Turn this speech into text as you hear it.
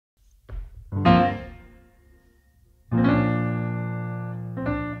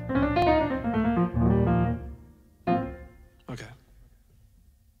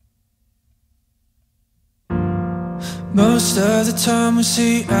Most of the time we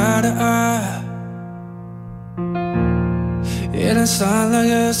see eye to eye, and it's not like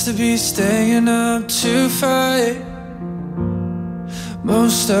us to be staying up to fight.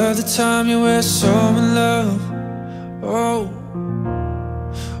 Most of the time you were so in love. Oh,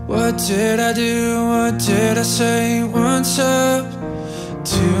 what did I do? What did I say? What's up?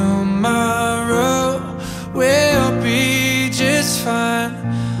 Tomorrow will be just fine,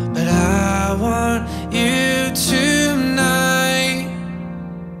 but I want you tonight.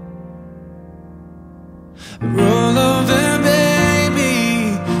 Roll over,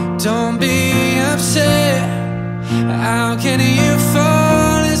 baby, don't be upset. How can you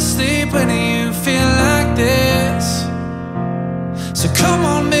fall asleep when you feel like this? So come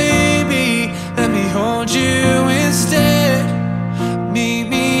on, baby, let me hold you instead. Meet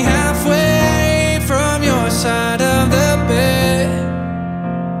me halfway from your side of the bed.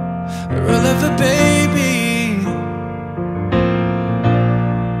 Roll over, baby,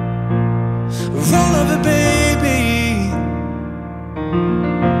 roll over, baby.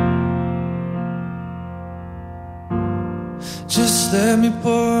 Just let me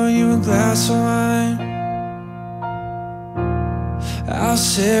pour you a glass of wine. I'll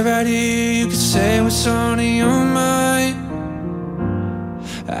sit right here, you can say what's on your mind.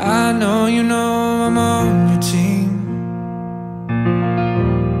 I know you know I'm on your team.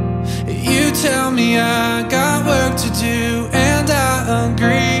 You tell me I got work to do, and I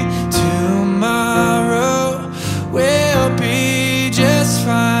agree. Tomorrow will be just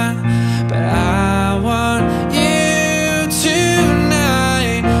fine, but I want you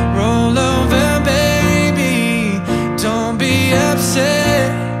tonight. Roll over, baby, don't be upset.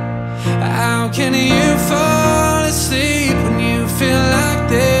 How can you fall asleep when you feel like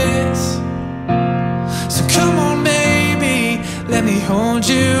this? So come on, baby, let me hold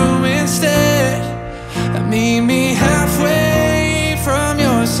you instead. Meet me halfway from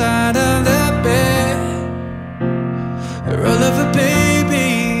your side of the bed. Roll over,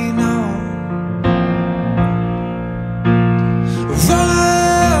 baby, no. Roll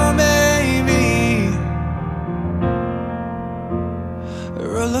over, baby,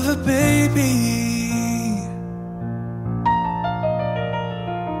 roll over, baby.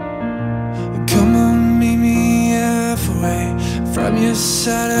 Come on, meet me halfway from your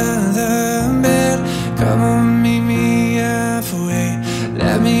side of the bed. Come on, meet me halfway,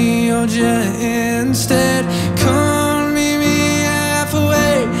 let me hold you instead. Come on, meet me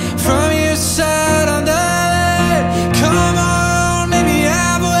halfway from your side of the bed. Come on, meet me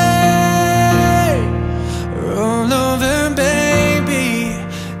halfway. Roll over, baby,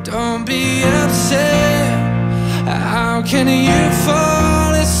 don't be upset. How can you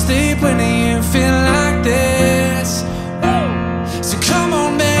fall asleep when you feel like this? So come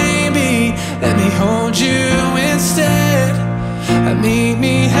on, baby, let me hold you instead. Meet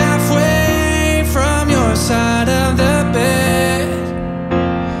me halfway from your side of the bed.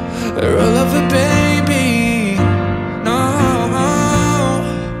 Roll over, baby, no.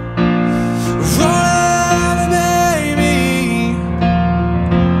 Roll over, baby,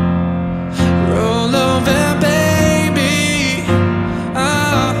 roll over, baby,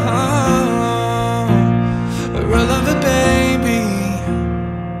 oh, roll over, baby.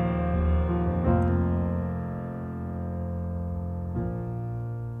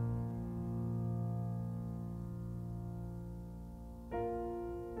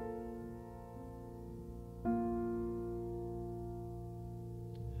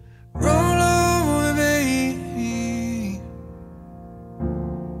 Roll over, baby.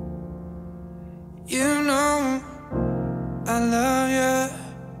 You know I love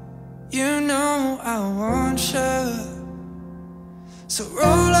you. You know I want you. So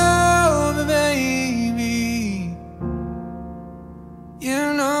roll over, baby. You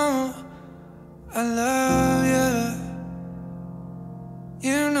know I love you.